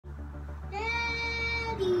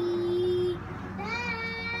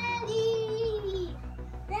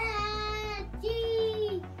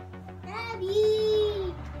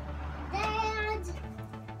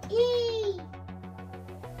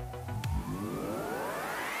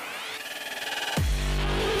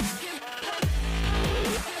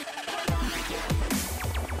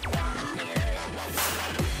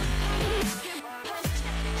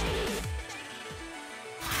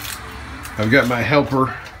I've got my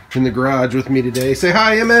helper in the garage with me today. Say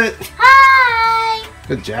hi, Emmett. Hi.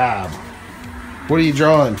 Good job. What are you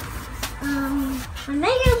drawing? I'm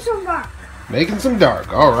making some dark. Making some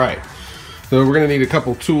dark. All right. So we're gonna need a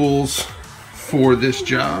couple tools for this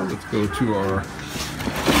job. Let's go to our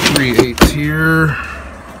 3/8 here.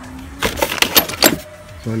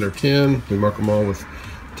 Find our tin. We mark them all with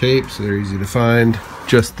tape, so they're easy to find.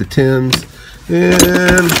 Just the tins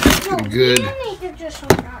and good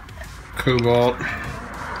cobalt.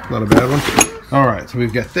 Not a bad one. All right, so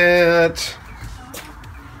we've got that.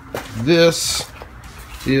 This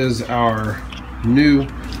is our new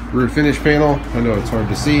roof finish panel. I know it's hard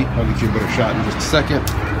to see. I'll get you a better shot in just a second.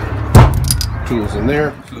 Tools in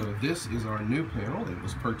there. So this is our new panel. It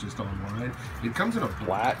was purchased online. It comes in a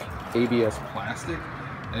black ABS plastic,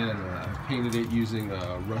 and I painted it using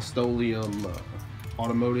Rust-Oleum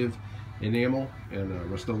automotive enamel and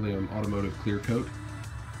Rust-Oleum automotive clear coat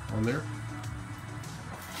on there.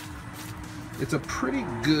 It's a pretty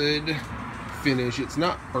good finish. It's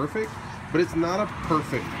not perfect, but it's not a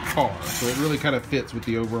perfect car, so it really kind of fits with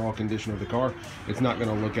the overall condition of the car. It's not going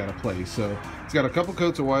to look out of place. So it's got a couple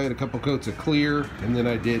coats of white, a couple coats of clear, and then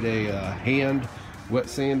I did a hand wet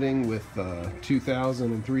sanding with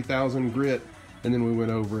 2000 and 3000 grit, and then we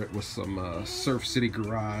went over it with some Surf City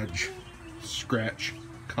Garage scratch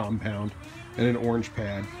compound and an orange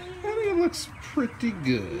pad. I think it looks pretty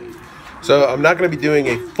good. So I'm not going to be doing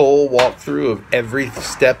a full walkthrough of every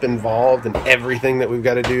step involved and everything that we've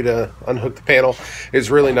got to do to unhook the panel.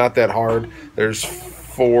 It's really not that hard. There's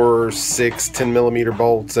 4, 6, 10 millimeter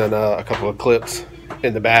bolts and a couple of clips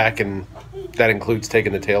in the back, and that includes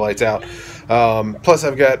taking the taillights out. Plus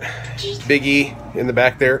I've got Big E in the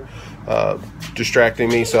back there distracting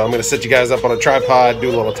me. So I'm going to set you guys up on a tripod, do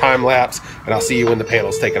a little time lapse, and I'll see you when the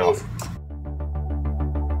panel's taken off.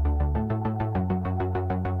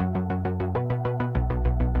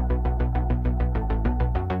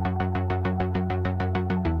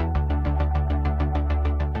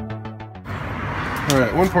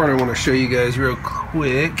 Alright, one part I want to show you guys real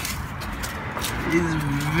quick is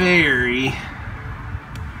very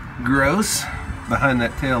gross behind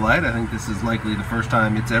that tail light. I think this is likely the first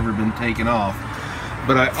time it's ever been taken off.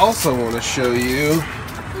 But I also want to show you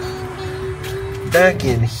back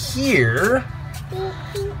in here,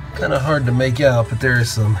 kind of hard to make out, but there is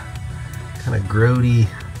some kind of grody,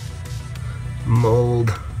 mold-ish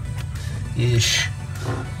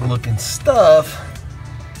looking stuff.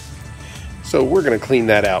 So we're going to clean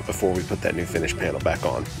that out before we put that new finish panel back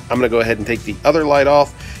on. I'm going to go ahead and take the other light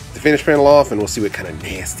off, the finish panel off, and we'll see what kind of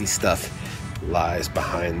nasty stuff lies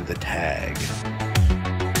behind the tag.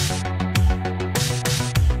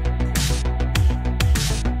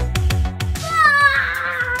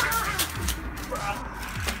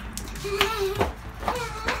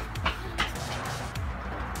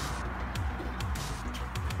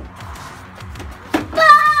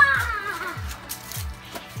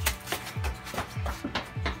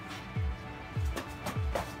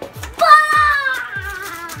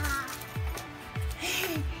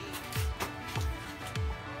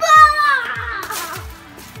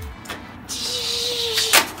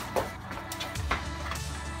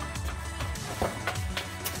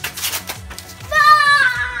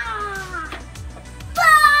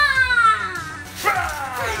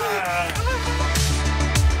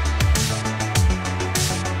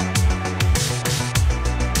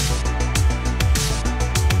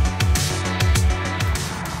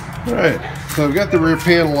 Alright, so I've got the rear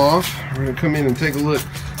panel off. We're going to come in and take a look.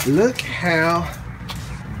 Look how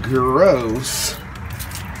gross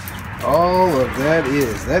all of that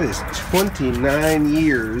is. That is 29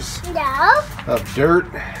 years of dirt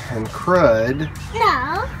and crud.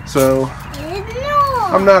 No. So No.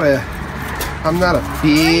 I'm not a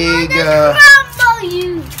big crumble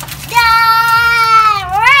you.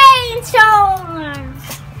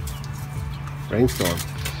 Rainstorm.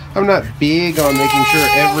 I'm not big on making sure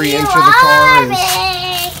every inch of the car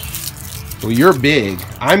is... Well, you're big.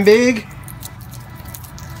 I'm big?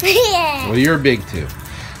 Yeah. Well, you're big too.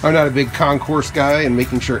 I'm not a big concourse guy and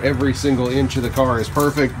making sure every single inch of the car is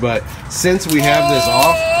perfect, but since we have this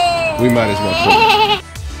off, we might as well put it.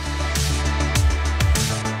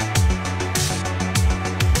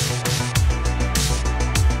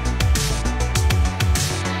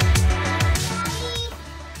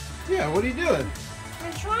 Yeah, what are you doing?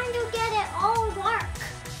 I'm trying to get it all dark.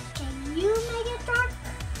 Can you make it dark?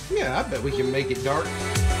 Yeah, I bet we can make it dark.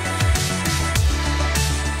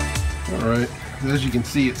 Alright, as you can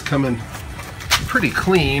see, it's coming pretty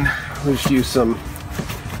clean. We'll just use some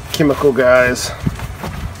Chemical Guys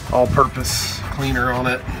all-purpose cleaner on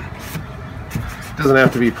it. Doesn't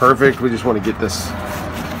have to be perfect. We just want to get this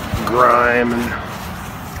grime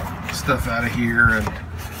and stuff out of here and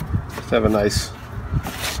just have a nice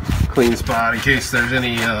clean spot in case there's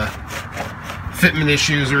any fitment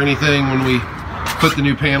issues or anything when we put the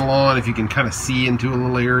new panel on. If you can kind of see into a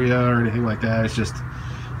little area or anything like that, it just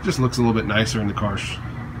looks a little bit nicer and the car's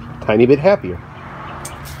a tiny bit happier.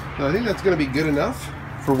 So I think that's going to be good enough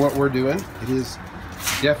for what we're doing. It is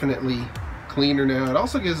definitely cleaner now. It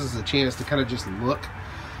also gives us a chance to kind of just look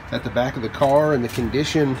at the back of the car and the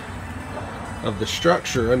condition of the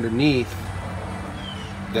structure underneath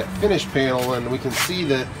that finish panel, and we can see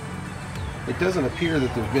that it doesn't appear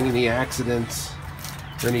that there's been any accidents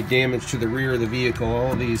or any damage to the rear of the vehicle.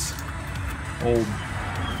 All of these old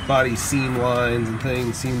body seam lines and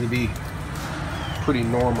things seem to be pretty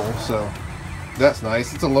normal, so that's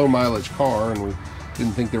nice. It's a low mileage car and we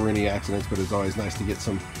didn't think there were any accidents, but it's always nice to get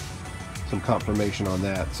some confirmation on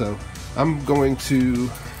that. So I'm going to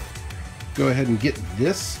go ahead and get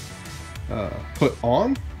this put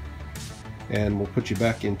on, and we'll put you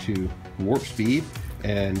back into warp speed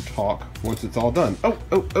and talk once it's all done. Oh,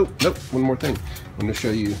 nope, one more thing. I'm going to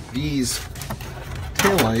show you these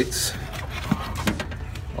taillights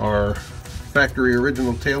are factory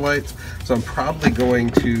original taillights. So I'm probably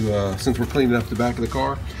going to, since we're cleaning up the back of the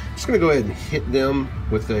car, I'm just going to go ahead and hit them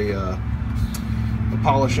with a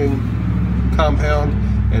polishing compound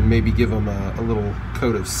and maybe give them a little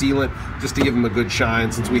coat of sealant just to give them a good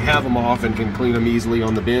shine. Since we have them off and can clean them easily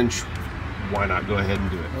on the bench, why not go ahead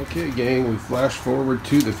and do it? Okay, gang, we flash forward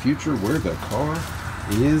to the future where the car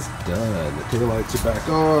is done. The taillights are back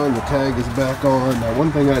on, the tag is back on. Now,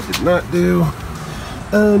 one thing I did not do,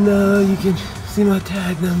 oh no, you can see my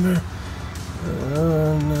tag number.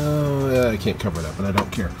 Oh no, I can't cover it up, and I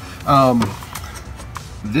don't care.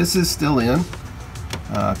 This is still in.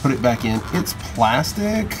 Put it back in. It's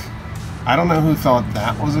plastic. I don't know who thought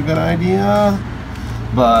that was a good idea,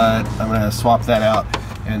 but I'm gonna swap that out.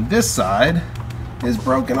 And this side is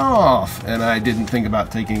broken off, and I didn't think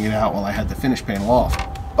about taking it out while I had the finish panel off.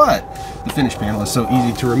 But the finish panel is so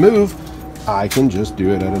easy to remove, I can just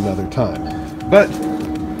do it at another time. But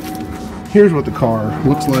here's what the car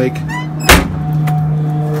looks like.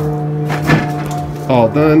 All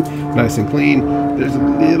done, nice and clean. There's a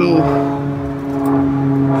little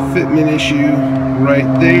fitment issue right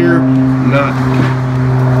there. Not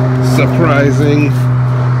surprising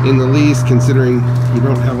in the least, considering you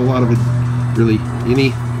don't have a lot of really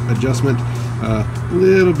any adjustment. A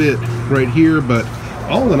little bit right here, but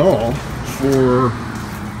all in all, for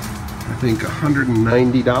I think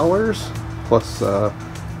 $190 plus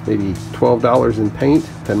maybe $12 in paint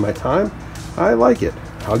and my time, I like it.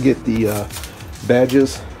 I'll get the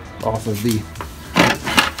badges off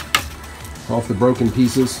the broken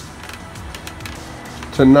pieces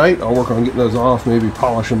tonight. I'll work on getting those off, maybe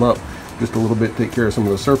polish them up just a little bit, take care of some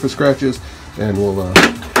of the surface scratches, and we'll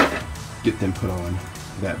get them put on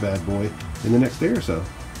that bad boy in the next day or so.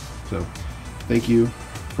 So thank you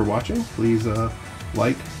for watching. Please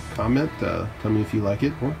like, comment, tell me if you like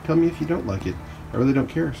it, or tell me if you don't like it. I really don't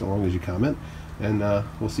care so long as you comment, and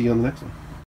we'll see you on the next one.